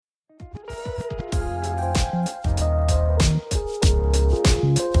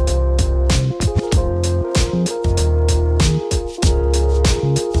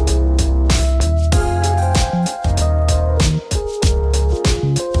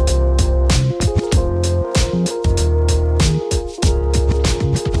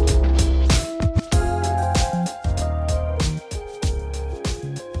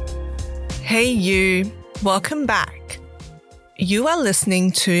Welcome back. You are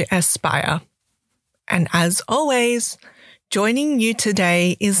listening to Aspire. And as always, joining you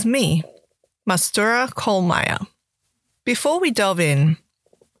today is me, Mastura Kohlmeyer. Before we delve in,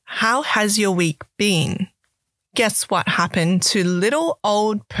 how has your week been? Guess what happened to little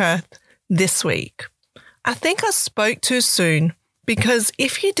old Perth this week? I think I spoke too soon because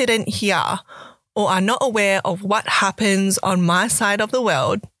if you didn't hear or are not aware of what happens on my side of the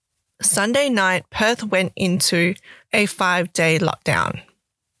world, Sunday night, Perth went into a 5-day lockdown.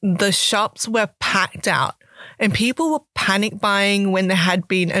 The shops were packed out and people were panic buying when they had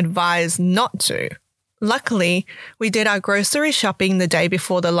been advised not to. Luckily, we did our grocery shopping the day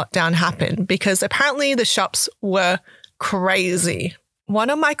before the lockdown happened because apparently the shops were crazy. One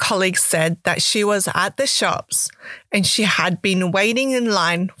of my colleagues said that she was at the shops and she had been waiting in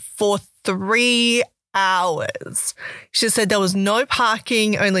line for 3 hours. She said there was no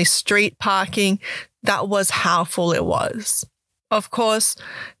parking, only street parking. That was how full it was. Of course,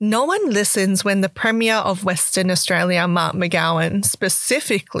 no one listens when the Premier of Western Australia, Mark McGowan,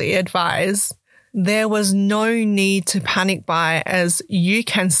 specifically advised there was no need to panic buy as you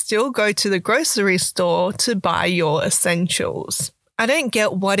can still go to the grocery store to buy your essentials. I don't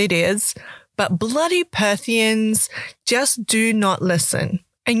get what it is, but bloody Perthians just do not listen.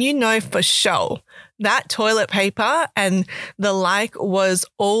 And you know for sure that toilet paper and the like was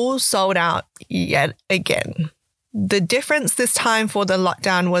all sold out yet again. The difference this time for the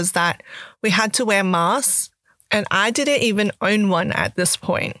lockdown was that we had to wear masks, and I didn't even own one at this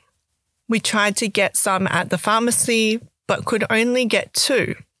point. We tried to get some at the pharmacy, but could only get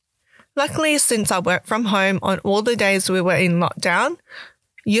 2. Luckily, since I worked from home on all the days we were in lockdown,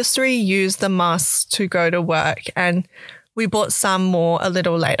 Yusri used the masks to go to work, and we bought some more a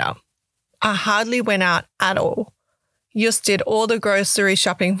little later. I hardly went out at all. Yus did all the grocery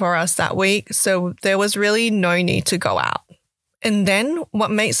shopping for us that week, so there was really no need to go out. And then what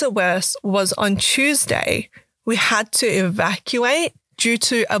makes it worse was on Tuesday, we had to evacuate due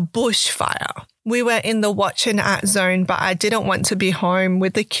to a bushfire. We were in the watch and act zone, but I didn't want to be home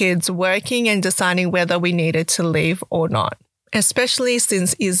with the kids working and deciding whether we needed to leave or not, especially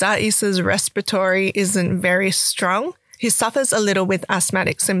since Isaiah's respiratory isn't very strong. He suffers a little with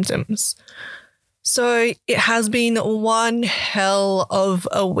asthmatic symptoms. So it has been one hell of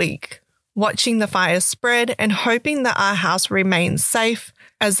a week, watching the fires spread and hoping that our house remains safe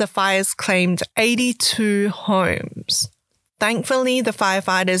as the fires claimed 82 homes. Thankfully, the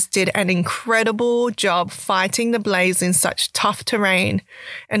firefighters did an incredible job fighting the blaze in such tough terrain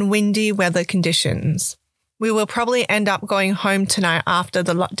and windy weather conditions. We will probably end up going home tonight after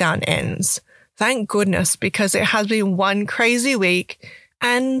the lockdown ends. Thank goodness, because it has been one crazy week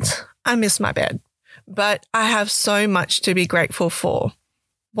and I miss my bed. But I have so much to be grateful for.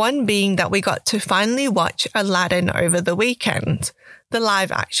 One being that we got to finally watch Aladdin over the weekend, the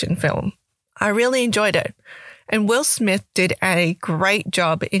live action film. I really enjoyed it. And Will Smith did a great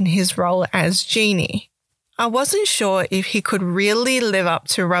job in his role as Genie. I wasn't sure if he could really live up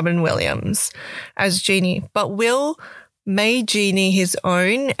to Robin Williams as Genie, but Will made Genie his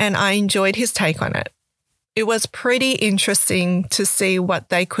own and I enjoyed his take on it. It was pretty interesting to see what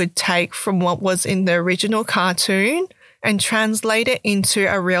they could take from what was in the original cartoon and translate it into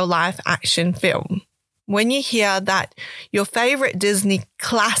a real-life action film. When you hear that your favorite Disney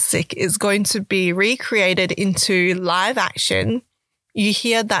classic is going to be recreated into live action, you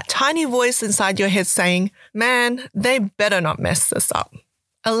hear that tiny voice inside your head saying, man, they better not mess this up.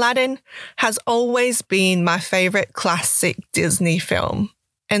 Aladdin has always been my favorite classic Disney film.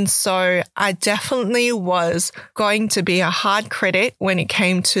 And so I definitely was going to be a hard critic when it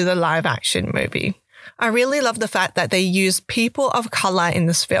came to the live action movie. I really love the fact that they used people of color in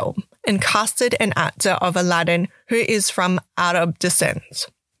this film and casted an actor of Aladdin who is from Arab descent.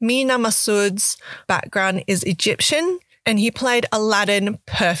 Mina Masood's background is Egyptian and he played Aladdin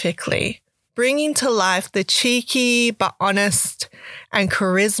perfectly, bringing to life the cheeky but honest and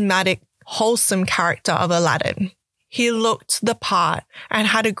charismatic, wholesome character of Aladdin. He looked the part and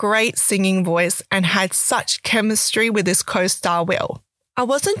had a great singing voice and had such chemistry with his co-star Will. I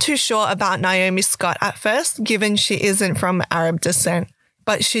wasn't too sure about Naomi Scott at first, given she isn't from Arab descent,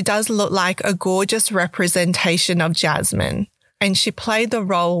 but she does look like a gorgeous representation of Jasmine, and she played the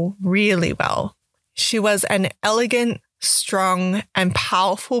role really well. She was an elegant, strong, and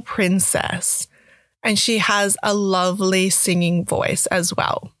powerful princess, and she has a lovely singing voice as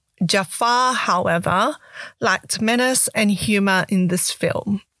well. Jafar, however, lacked menace and humor in this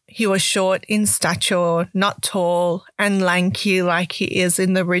film. He was short in stature, not tall, and lanky like he is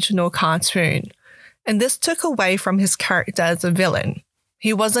in the original cartoon, and this took away from his character as a villain.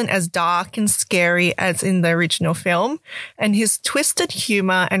 He wasn't as dark and scary as in the original film, and his twisted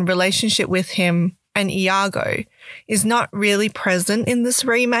humor and relationship with him and Iago is not really present in this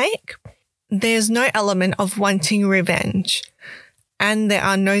remake. There's no element of wanting revenge, and there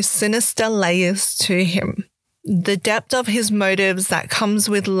are no sinister layers to him. The depth of his motives that comes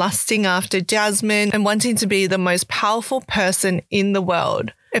with lusting after Jasmine and wanting to be the most powerful person in the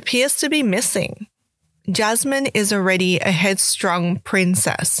world appears to be missing. Jasmine is already a headstrong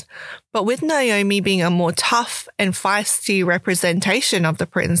princess, but with Naomi being a more tough and feisty representation of the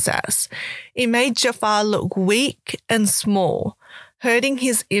princess, it made Jafar look weak and small, hurting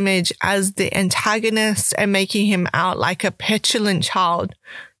his image as the antagonist and making him out like a petulant child,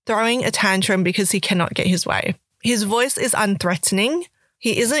 throwing a tantrum because he cannot get his way. His voice is unthreatening.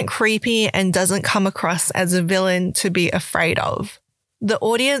 He isn't creepy and doesn't come across as a villain to be afraid of. The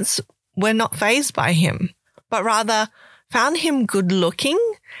audience were not fazed by him, but rather found him good-looking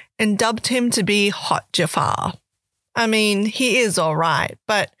and dubbed him to be Hot Jafar. I mean, he is all right,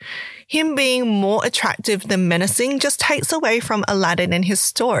 but him being more attractive than menacing just takes away from Aladdin and his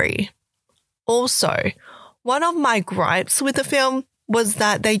story. Also, one of my gripes with the film was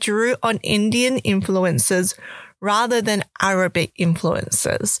that they drew on Indian influences rather than Arabic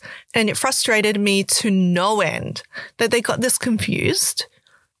influences, and it frustrated me to no end that they got this confused.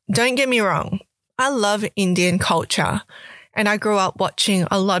 Don't get me wrong, I love Indian culture, and I grew up watching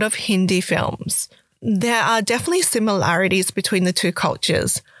a lot of Hindi films. There are definitely similarities between the two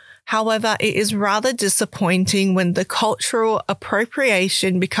cultures. However, it is rather disappointing when the cultural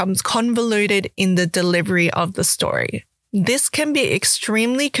appropriation becomes convoluted in the delivery of the story. This can be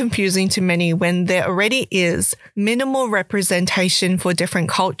extremely confusing to many when there already is minimal representation for different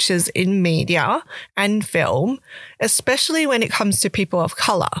cultures in media and film, especially when it comes to people of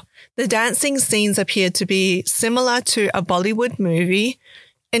color. The dancing scenes appear to be similar to a Bollywood movie,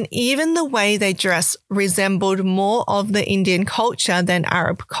 and even the way they dress resembled more of the Indian culture than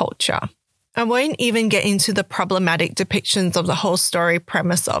Arab culture. I won't even get into the problematic depictions of the whole story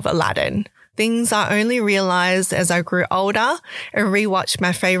premise of Aladdin. Things I only realized as I grew older and rewatched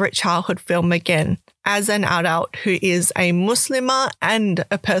my favorite childhood film again as an adult who is a Muslimah and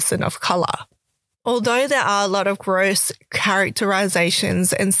a person of color. Although there are a lot of gross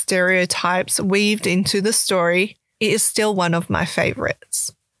characterizations and stereotypes weaved into the story, it is still one of my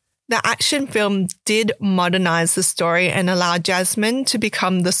favorites. The action film did modernize the story and allow Jasmine to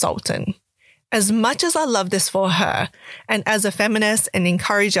become the Sultan. As much as I love this for her, and as a feminist and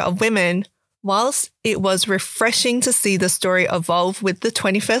encourager of women, whilst it was refreshing to see the story evolve with the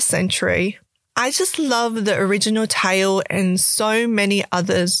 21st century, I just love the original tale and so many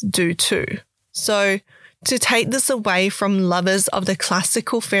others do too. So to take this away from lovers of the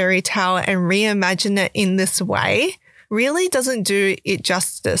classical fairy tale and reimagine it in this way really doesn't do it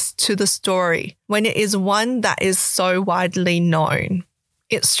justice to the story when it is one that is so widely known.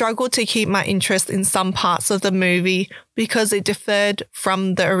 It struggled to keep my interest in some parts of the movie because it differed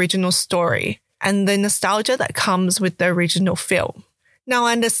from the original story and the nostalgia that comes with the original film. Now,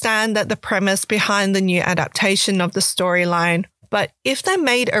 I understand that the premise behind the new adaptation of the storyline, but if they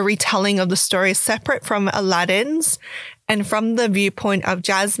made a retelling of the story separate from Aladdin's and from the viewpoint of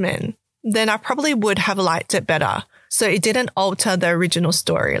Jasmine, then I probably would have liked it better, so it didn't alter the original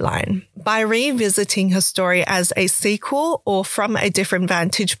storyline. By revisiting her story as a sequel or from a different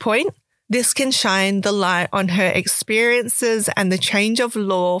vantage point, this can shine the light on her experiences and the change of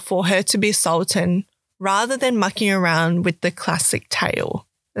law for her to be Sultan, rather than mucking around with the classic tale.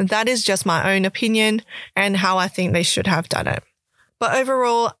 That is just my own opinion and how I think they should have done it. But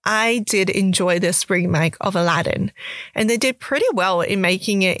overall, I did enjoy this remake of Aladdin, and they did pretty well in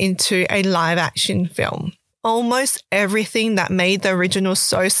making it into a live-action film. Almost everything that made the original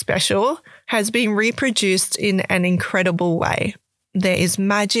so special has been reproduced in an incredible way. There is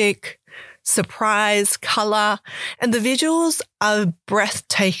magic, surprise, color, and the visuals are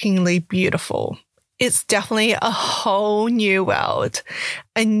breathtakingly beautiful. It's definitely a whole new world,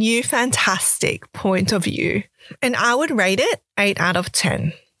 a new fantastic point of view, and I would rate it 8 out of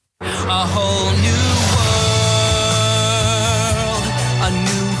 10. A whole new world, a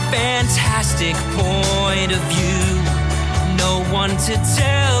new fantastic point of view. No one to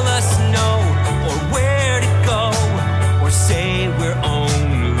tell us no, or where to go, or say we're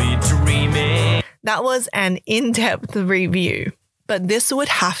only dreaming. That was an in-depth review, but this would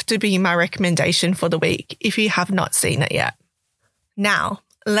have to be my recommendation for the week if you have not seen it yet. Now,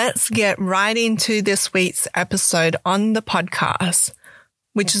 let's get right into this week's episode on the podcast,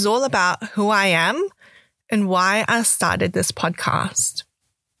 which is all about who I am and why I started this podcast.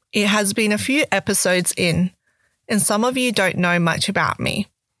 It has been a few episodes in, and some of you don't know much about me.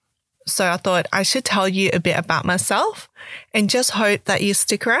 So I thought I should tell you a bit about myself and just hope that you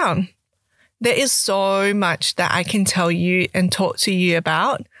stick around. There is so much that I can tell you and talk to you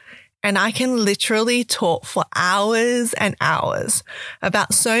about, and I can literally talk for hours and hours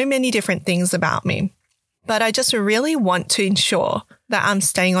about so many different things about me. But I just really want to ensure that I'm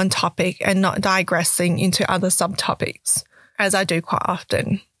staying on topic and not digressing into other subtopics, as I do quite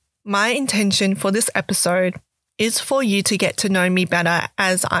often. My intention for this episode is for you to get to know me better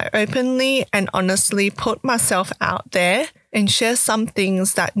as I openly and honestly put myself out there and share some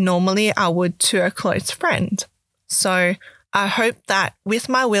things that normally I would to a close friend. So I hope that with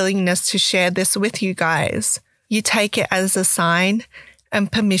my willingness to share this with you guys, you take it as a sign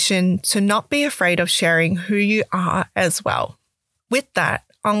and permission to not be afraid of sharing who you are as well. With that,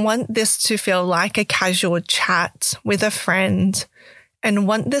 I want this to feel like a casual chat with a friend and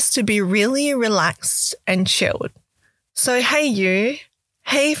want this to be really relaxed and chilled. So hey you,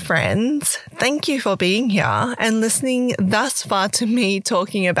 hey friends, thank you for being here and listening thus far to me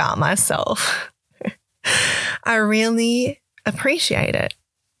talking about myself. I really appreciate it.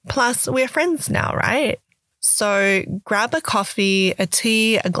 Plus, we're friends now, right? So grab a coffee, a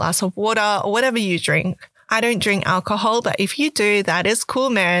tea, a glass of water, or whatever you drink. I don't drink alcohol, but if you do, that is cool,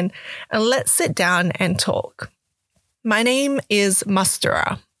 man. And let's sit down and talk. My name is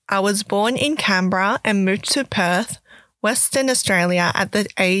Mastura. I was born in Canberra and moved to Perth, Western Australia at the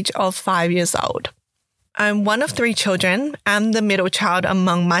age of 5 years old. I'm one of 3 children. I'm the middle child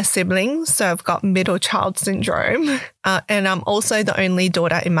among my siblings, so I've got middle child syndrome. And I'm also the only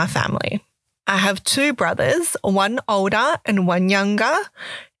daughter in my family. I have 2 brothers, one older and one younger,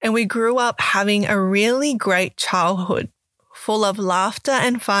 and we grew up having a really great childhood, full of laughter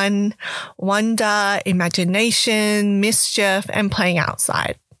and fun, wonder, imagination, mischief, and playing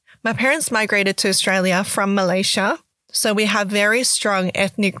outside. My parents migrated to Australia from Malaysia, so we have very strong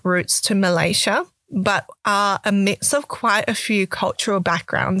ethnic roots to Malaysia, but are a mix of quite a few cultural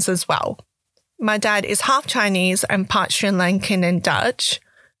backgrounds as well. My dad is half Chinese and part Sri Lankan and Dutch,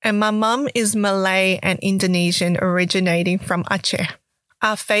 and my mum is Malay and Indonesian originating from Aceh.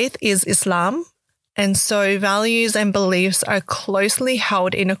 Our faith is Islam, and so values and beliefs are closely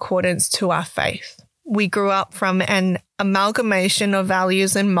held in accordance to our faith. We grew up from an amalgamation of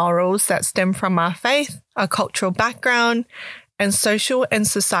values and morals that stem from our faith, our cultural background, and social and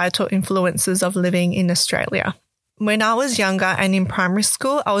societal influences of living in Australia. When I was younger and in primary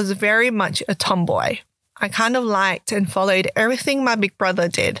school, I was very much a tomboy. I kind of liked and followed everything my big brother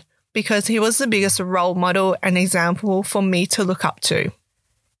did because he was the biggest role model and example for me to look up to.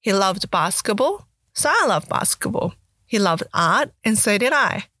 He loved basketball, so I loved basketball. He loved art, and so did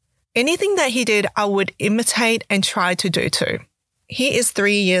I. Anything that he did, I would imitate and try to do too. He is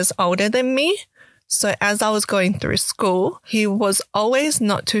 3 years older than me, so as I was going through school, he was always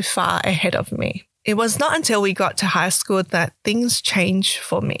not too far ahead of me. It was not until we got to high school that things changed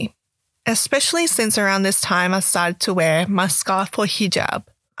for me. Especially since around this time I started to wear my scarf or hijab.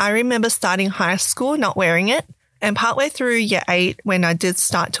 I remember starting high school not wearing it, and partway through year 8 when I did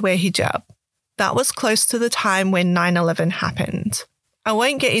start to wear hijab. That was close to the time when 9/11 happened. I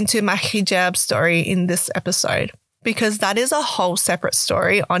won't get into my hijab story in this episode because that is a whole separate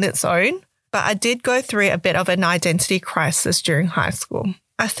story on its own, but I did go through a bit of an identity crisis during high school.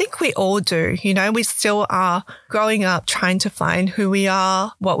 I think we all do. We still are growing up trying to find who we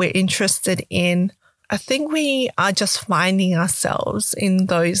are, what we're interested in. I think we are just finding ourselves in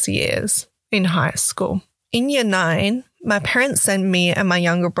those years in high school. In year 9, my parents sent me and my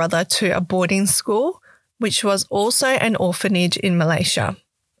younger brother to a boarding school, which was also an orphanage in Malaysia,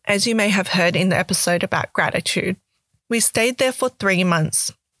 as you may have heard in the episode about gratitude. We stayed there for 3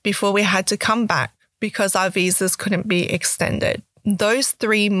 months before we had to come back because our visas couldn't be extended. Those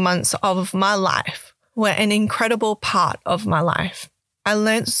 3 months of my life were an incredible part of my life. I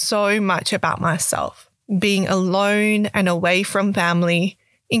learned so much about myself. Being alone and away from family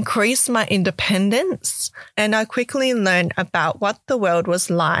increased my independence, and I quickly learned about what the world was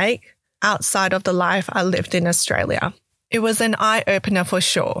like outside of the life I lived in Australia. It was an eye-opener for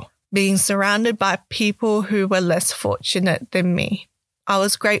sure, being surrounded by people who were less fortunate than me. I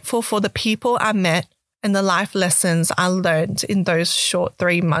was grateful for the people I met and the life lessons I learned in those short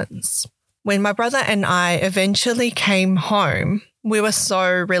 3 months. When my brother and I eventually came home, we were so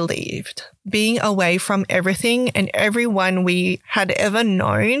relieved. Being away from everything and everyone we had ever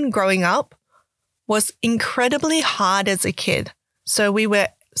known growing up was incredibly hard as a kid. So we were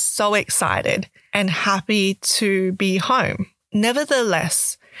so excited and happy to be home.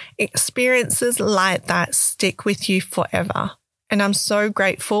 Nevertheless, experiences like that stick with you forever. And I'm so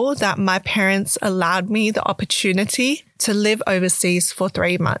grateful that my parents allowed me the opportunity to live overseas for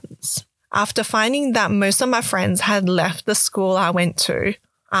 3 months. After finding that most of my friends had left the school I went to,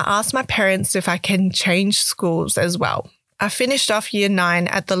 I asked my parents if I can change schools as well. I finished off year 9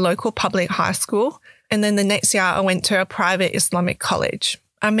 at the local public high school, and then the next year I went to a private Islamic college.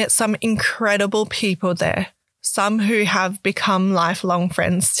 I met some incredible people there, some who have become lifelong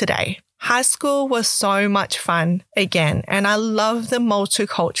friends today. High school was so much fun again, and I love the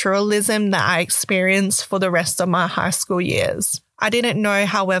multiculturalism that I experienced for the rest of my high school years. I didn't know,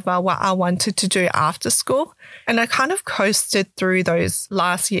 however, what I wanted to do after school, and I kind of coasted through those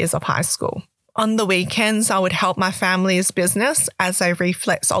last years of high school. On the weekends, I would help my family's business as a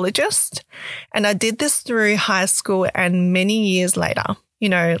reflexologist, and I did this through high school and many years later,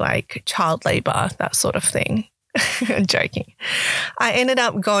 like child labor, that sort of thing. Joking. I ended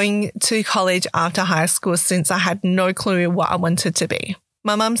up going to college after high school since I had no clue what I wanted to be.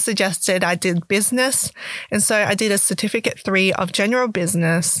 My mum suggested I did business, and so I did a Certificate 3 of General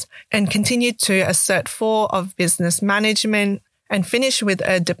Business and continued to a Cert 4 of Business Management and finished with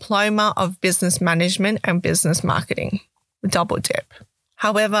a Diploma of Business Management and Business Marketing. Double dip.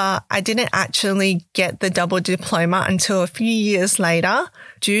 However, I didn't actually get the double diploma until a few years later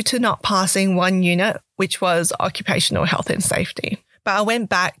due to not passing one unit, which was occupational health and safety. But I went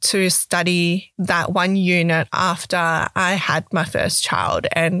back to study that one unit after I had my first child,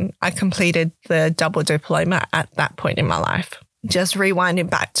 and I completed the double diploma at that point in my life. Just rewinding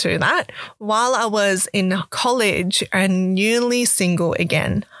back to that, while I was in college and newly single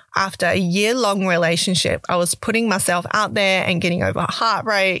again, after a year-long relationship, I was putting myself out there and getting over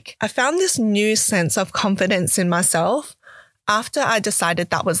heartbreak. I found this new sense of confidence in myself after I decided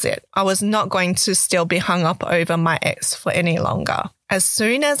that was it. I was not going to still be hung up over my ex for any longer. As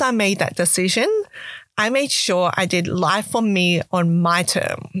soon as I made that decision, I made sure I did life for me on my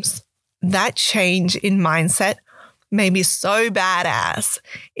terms. That change in mindset made me so badass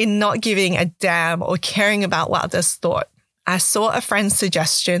in not giving a damn or caring about what others thought. I saw a friend's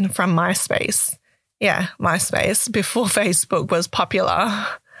suggestion from MySpace. Yeah, MySpace, before Facebook was popular.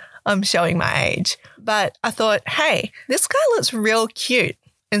 I'm showing my age. But I thought, hey, this guy looks real cute.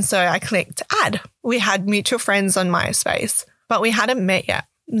 And so I clicked add. We had mutual friends on MySpace, but we hadn't met yet.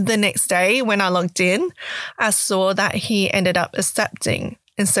 The next day when I logged in, I saw that he ended up accepting.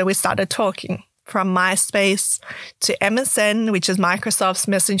 And so we started talking. From MySpace to MSN, which is Microsoft's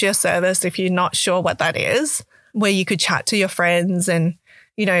Messenger service, if you're not sure what that is, where you could chat to your friends and,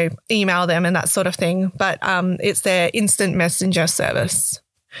 email them and that sort of thing. But it's their instant messenger service.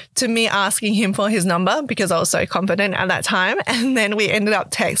 To me asking him for his number because I was so confident at that time. And then we ended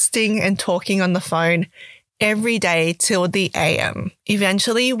up texting and talking on the phone every day till the AM.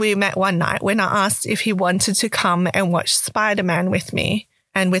 Eventually, we met one night when I asked if he wanted to come and watch Spider-Man with me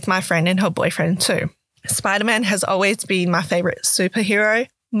and with my friend and her boyfriend too. Spider-Man has always been my favorite superhero.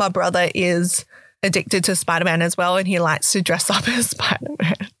 My brother is addicted to Spider-Man as well, and he likes to dress up as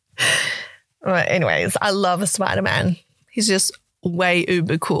Spider-Man. Well, anyways, I love Spider-Man. He's just way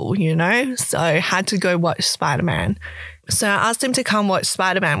uber cool, so I had to go watch Spider-Man. So I asked him to come watch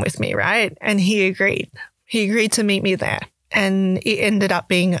Spider-Man with me, right? And he agreed. He agreed to meet me there. And it ended up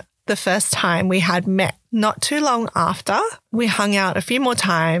being the first time we had met. Not too long after, we hung out a few more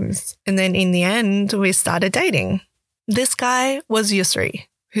times, and then in the end, we started dating. This guy was Yusri,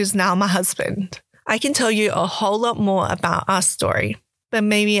 who's now my husband. I can tell you a whole lot more about our story, but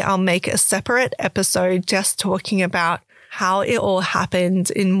maybe I'll make a separate episode just talking about how it all happened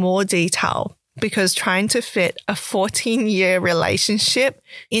in more detail, because trying to fit a 14-year relationship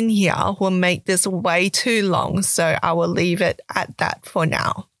in here will make this way too long, so I will leave it at that for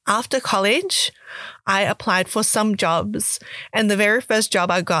now. After college, I applied for some jobs, and the very first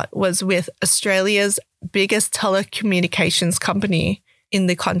job I got was with Australia's biggest telecommunications company in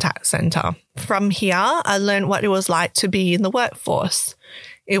the contact center. From here, I learned what it was like to be in the workforce.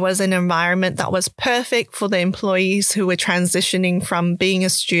 It was an environment that was perfect for the employees who were transitioning from being a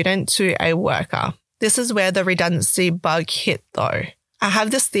student to a worker. This is where the redundancy bug hit though. I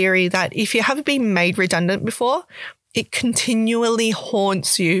have this theory that if you haven't been made redundant before, it continually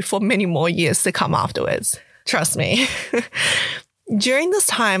haunts you for many more years to come afterwards. Trust me. During this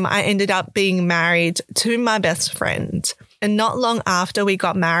time, I ended up being married to my best friend. And not long after we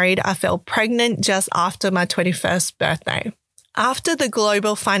got married, I fell pregnant just after my 21st birthday. After the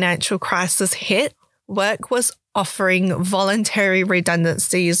global financial crisis hit, work was offering voluntary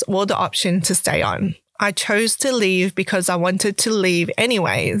redundancies or the option to stay on. I chose to leave because I wanted to leave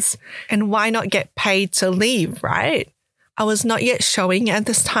anyways. And why not get paid to leave, right? I was not yet showing at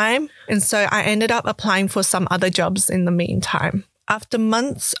this time, and so I ended up applying for some other jobs in the meantime. After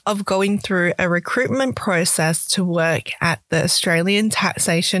months of going through a recruitment process to work at the Australian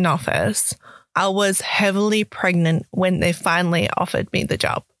Taxation Office, I was heavily pregnant when they finally offered me the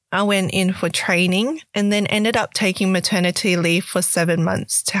job. I went in for training and then ended up taking maternity leave for 7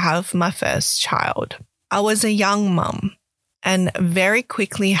 months to have my first child. I was a young mum and very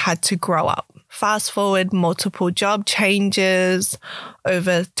quickly had to grow up. Fast forward multiple job changes,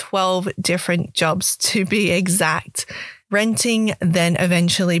 over 12 different jobs to be exact, renting, then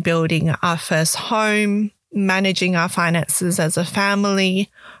eventually building our first home, managing our finances as a family,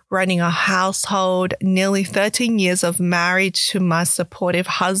 running a household, nearly 13 years of marriage to my supportive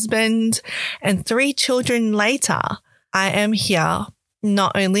husband, and 3 children later, I am here,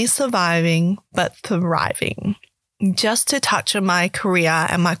 not only surviving, but thriving. Just to touch on my career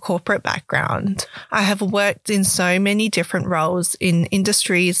and my corporate background, I have worked in so many different roles in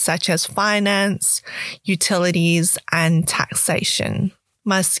industries such as finance, utilities, and taxation.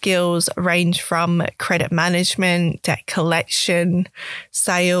 My skills range from credit management, debt collection,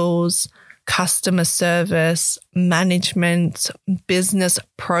 sales, customer service, management, business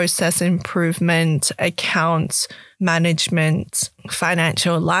process improvement, accounts management,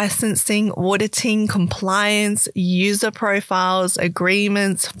 financial licensing, auditing, compliance, user profiles,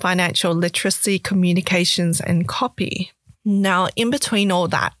 agreements, financial literacy, communications, and copy. Now, in between all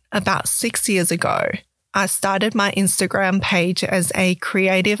that, about 6 years ago, I started my Instagram page as a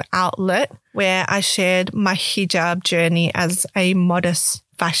creative outlet where I shared my hijab journey as a modest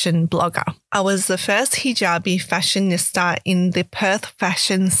fashion blogger. I was the first hijabi fashionista in the Perth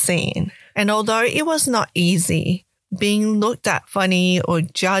fashion scene. And although it was not easy, being looked at funny or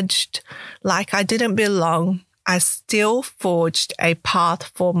judged like I didn't belong, I still forged a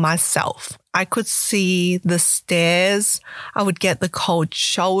path for myself. I could see the stares. I would get the cold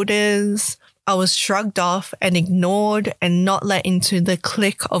shoulders. I was shrugged off and ignored and not let into the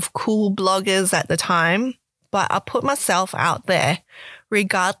clique of cool bloggers at the time. But I put myself out there,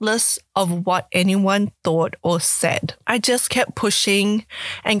 regardless of what anyone thought or said. I just kept pushing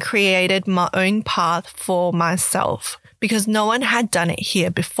and created my own path for myself because no one had done it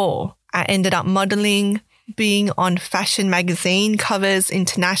here before. I ended up modeling, being on fashion magazine covers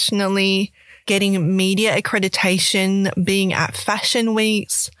internationally, getting media accreditation, being at fashion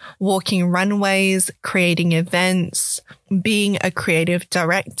weeks, walking runways, creating events, being a creative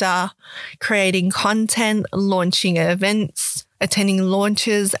director, creating content, launching events, attending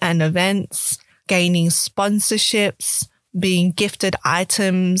launches and events, gaining sponsorships, being gifted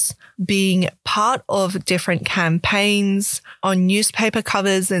items, being part of different campaigns, on newspaper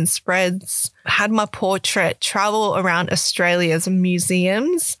covers and spreads, had my portrait travel around Australia's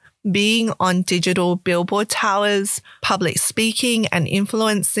museums, being on digital billboard towers, public speaking and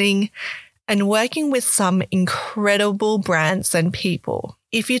influencing, and working with some incredible brands and people.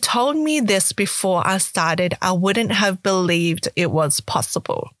 If you told me this before I started, I wouldn't have believed it was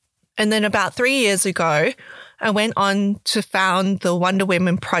possible. And then about 3 years ago, I went on to found the Wonder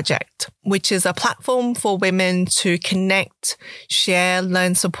Women Project, which is a platform for women to connect, share,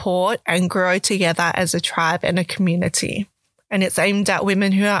 learn, support, and grow together as a tribe and a community. And it's aimed at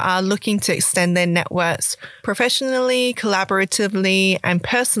women who are looking to extend their networks professionally, collaboratively, and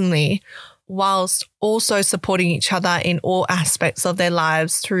personally, whilst also supporting each other in all aspects of their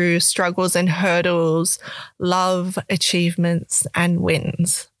lives through struggles and hurdles, love, achievements, and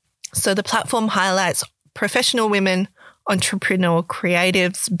wins. So the platform highlights professional women, entrepreneurial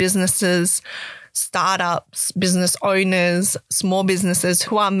creatives, businesses, startups, business owners, small businesses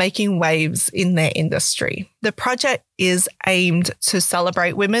who are making waves in their industry. The project is aimed to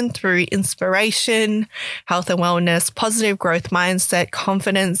celebrate women through inspiration, health and wellness, positive growth mindset,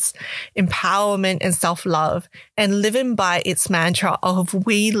 confidence, empowerment, and self-love, and living by its mantra of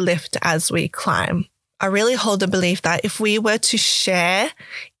we lift as we climb. I really hold the belief that if we were to share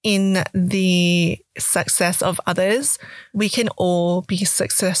in the success of others, we can all be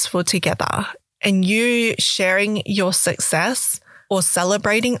successful together. And you sharing your success or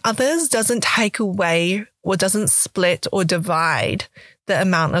celebrating others doesn't take away or doesn't split or divide the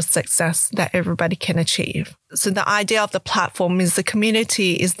amount of success that everybody can achieve. So the idea of the platform is the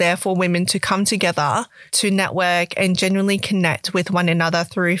community is there for women to come together to network and genuinely connect with one another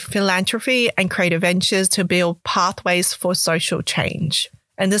through philanthropy and creative ventures to build pathways for social change.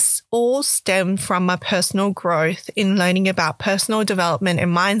 And this all stemmed from my personal growth in learning about personal development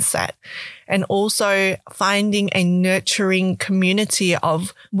and mindset, and also finding a nurturing community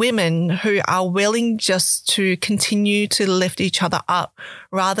of women who are willing just to continue to lift each other up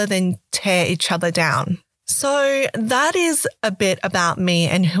rather than tear each other down. So that is a bit about me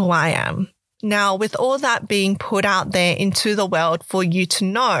and who I am. Now, with all that being put out there into the world for you to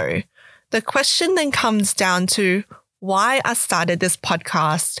know, the question then comes down to why I started this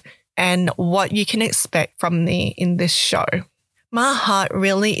podcast and what you can expect from me in this show. My heart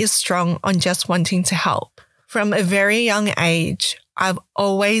really is strong on just wanting to help. From a very young age, I've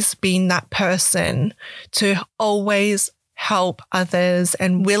always been that person to always help others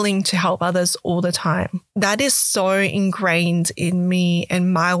and willing to help others all the time. That is so ingrained in me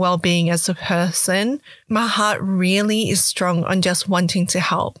and my well-being as a person. My heart really is strong on just wanting to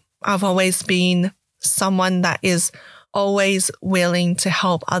help. I've always been someone that is always willing to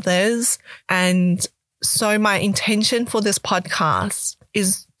help others. And so my intention for this podcast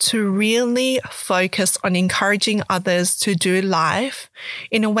is to really focus on encouraging others to do life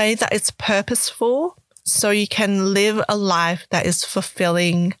in a way that is purposeful, so you can live a life that is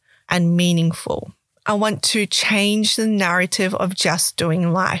fulfilling and meaningful. I want to change the narrative of just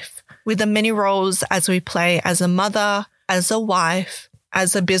doing life. With the many roles as we play as a mother, as a wife,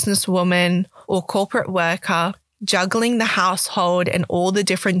 as a businesswoman or corporate worker, juggling the household and all the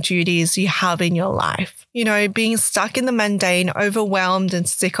different duties you have in your life. You know, being stuck in the mundane, overwhelmed and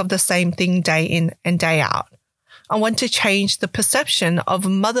sick of the same thing day in and day out. I want to change the perception of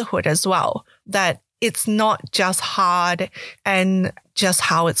motherhood as well, that it's not just hard and just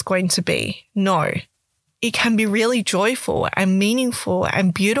how it's going to be. No, it can be really joyful and meaningful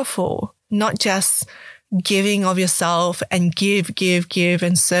and beautiful, not just giving of yourself and give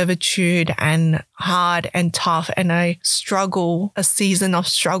and servitude and hard and tough and a season of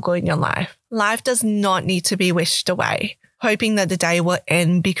struggle in your life. Life does not need to be wished away, hoping that the day will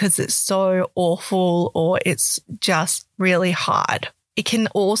end because it's so awful or it's just really hard. It can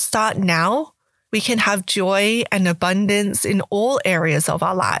all start now. We can have joy and abundance in all areas of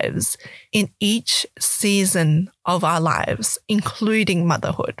our lives, in each season of our lives, including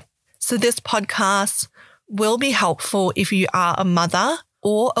motherhood. So this podcast will be helpful if you are a mother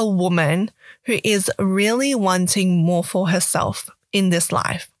or a woman who is really wanting more for herself in this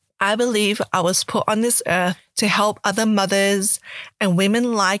life. I believe I was put on this earth to help other mothers and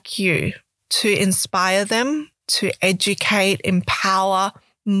women like you, to inspire them, to educate, empower,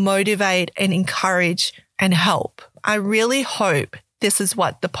 motivate and encourage and help. I really hope this is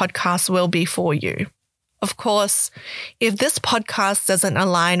what the podcast will be for you. Of course, if this podcast doesn't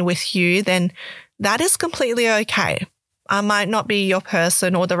align with you, then that is completely okay. I might not be your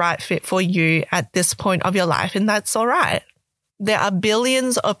person or the right fit for you at this point of your life, and that's all right. There are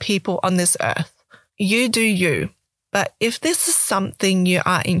billions of people on this earth. You do you. But if this is something you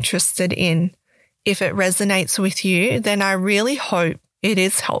are interested in, if it resonates with you, then I really hope it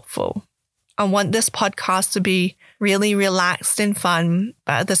is helpful. I want this podcast to be really relaxed and fun,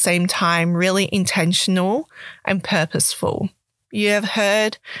 but at the same time, really intentional and purposeful. You have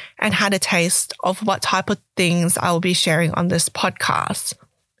heard and had a taste of what type of things I will be sharing on this podcast.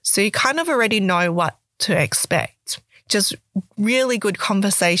 So you kind of already know what to expect. Just really good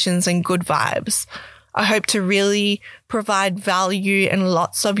conversations and good vibes. I hope to really provide value and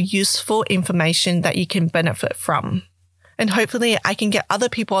lots of useful information that you can benefit from. And hopefully I can get other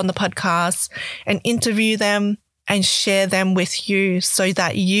people on the podcast and interview them and share them with you so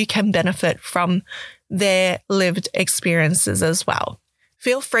that you can benefit from their lived experiences as well.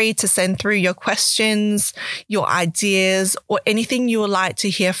 Feel free to send through your questions, your ideas, or anything you would like to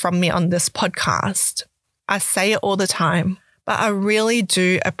hear from me on this podcast. I say it all the time, but I really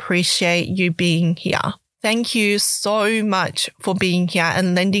do appreciate you being here. Thank you so much for being here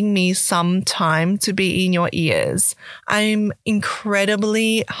and lending me some time to be in your ears. I'm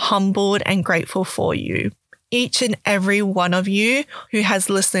incredibly humbled and grateful for you. Each and every one of you who has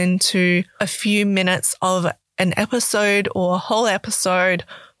listened to a few minutes of an episode or a whole episode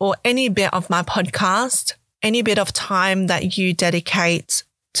or any bit of my podcast, any bit of time that you dedicate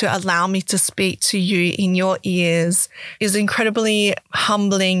to allow me to speak to you in your ears is incredibly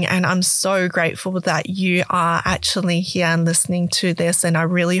humbling, and I'm so grateful that you are actually here and listening to this, and I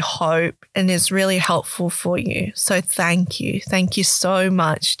really hope and it's really helpful for you. So thank you. Thank you so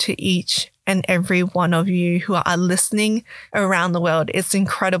much to each and every one of you who are listening around the world. It's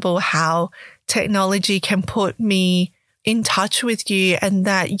incredible how technology can put me in touch with you and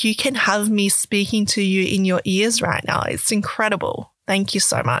that you can have me speaking to you in your ears right now. It's incredible. Thank you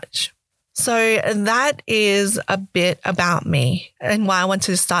so much. So that is a bit about me and why I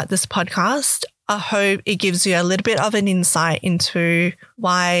wanted to start this podcast. I hope it gives you a little bit of an insight into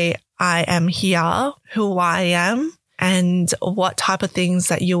why I am here, who I am, and what type of things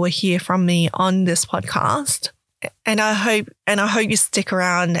that you will hear from me on this podcast. And I hope you stick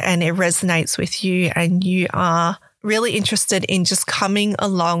around and it resonates with you and you are really interested in just coming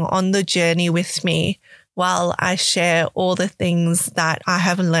along on the journey with me while I share all the things that I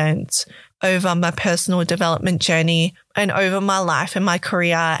have learned over my personal development journey and over my life and my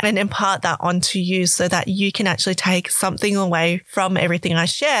career, and impart that onto you so that you can actually take something away from everything I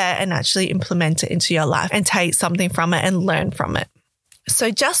share and actually implement it into your life and take something from it and learn from it.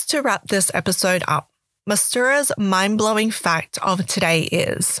 So just to wrap this episode up, Mastura's mind-blowing fact of today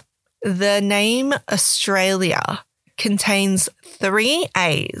is the name Australia contains 3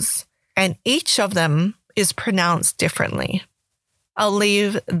 A's and each of them is pronounced differently. I'll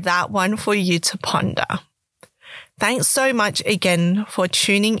leave that one for you to ponder. Thanks so much again for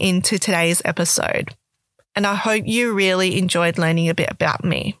tuning in to today's episode, and I hope you really enjoyed learning a bit about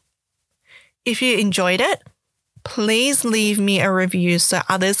me. If you enjoyed it, please leave me a review so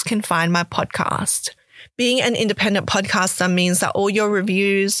others can find my podcast. Being an independent podcaster means that all your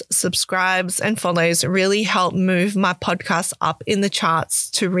reviews, subscribes, and follows really help move my podcast up in the charts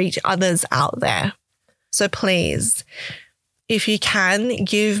to reach others out there. So please, if you can,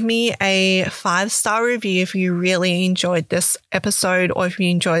 give me a 5-star review if you really enjoyed this episode or if you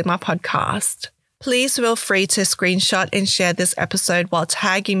enjoyed my podcast. Please feel free to screenshot and share this episode while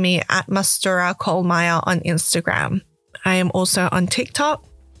tagging me at Mastura Kohlmeyer on Instagram. I am also on TikTok,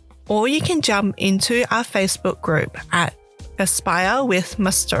 or you can jump into our Facebook group at Aspire with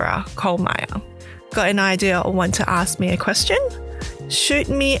Mastura Kohlmeyer. Got an idea or want to ask me a question? Shoot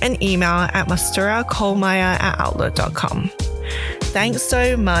me an email at masturakohlmeyer@outlook.com. Thanks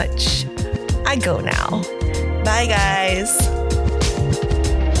so much. I go now. Bye, guys.